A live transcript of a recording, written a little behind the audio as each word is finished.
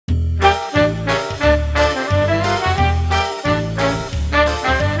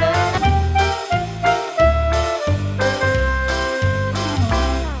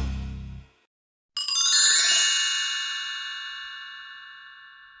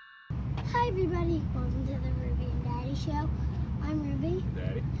Hi everybody, welcome to the Ruby and Daddy show. I'm Ruby.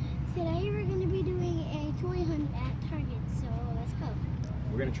 Daddy. Today we're going to be doing a toy hunt at Target, so let's go.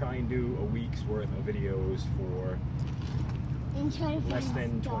 We're going to try and do a week's worth of videos for less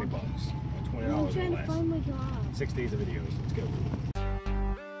than 20 bucks. $20 I'm trying or to find my dog. 6 days of videos. Let's go.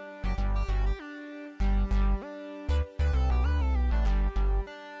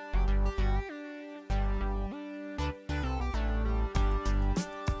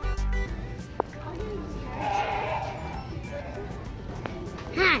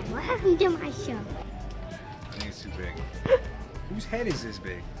 Hi, welcome to my show. I think it's too big. Whose head is this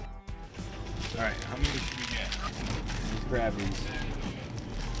big? Alright, how many should we get? Let's grab these.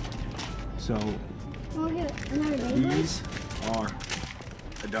 So, these are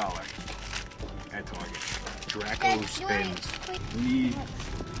 $1 at Target. Draco spins. We need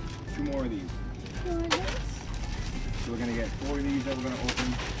 2 more of these. So we're going to get 4 of these that we're going to open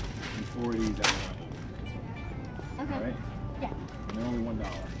and 4 of these that we're going to open. Okay. Alright? Yeah. And they're only $1.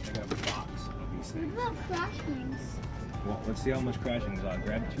 I got a box of these things. What about crashings? Well, let's see how much crashings are.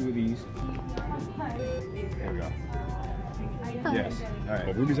 Grab 2 of these. There we go. Yes. Alright.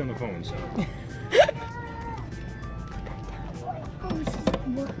 Well, Ruby's on the phone, so. Oh, this is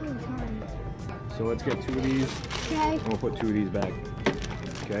working hard. So let's get 2 of these. Okay. And we'll put 2 of these back.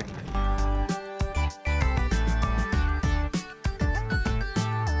 Okay?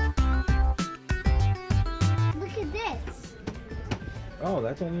 Look at this. Oh,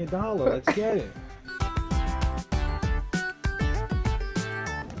 that's only $1. Let's get it.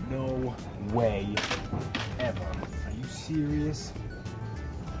 No way. Ever. Are you serious?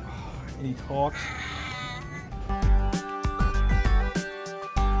 Any talks? Is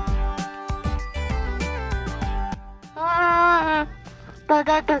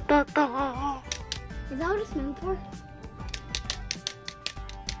that what it's meant for?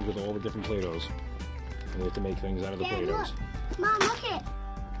 With all the different Play-Dohs. We have to make things out of the Dad, Play-Dohs. look. Mom, look it.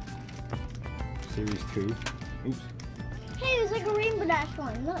 Series 2. Oops. Hey, there's like a Rainbow Dash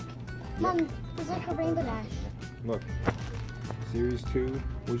one. Look. Mom, there's like a Rainbow Dash. Look. Series 2.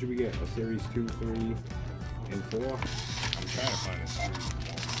 What should we get? A Series 2, 3, and 4? I'm trying to find a Series 4.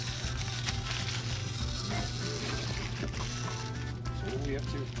 So what are we up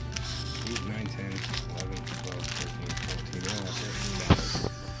to? 8, 9, 10, 11, 12, 13, 14. Oh, 13 now.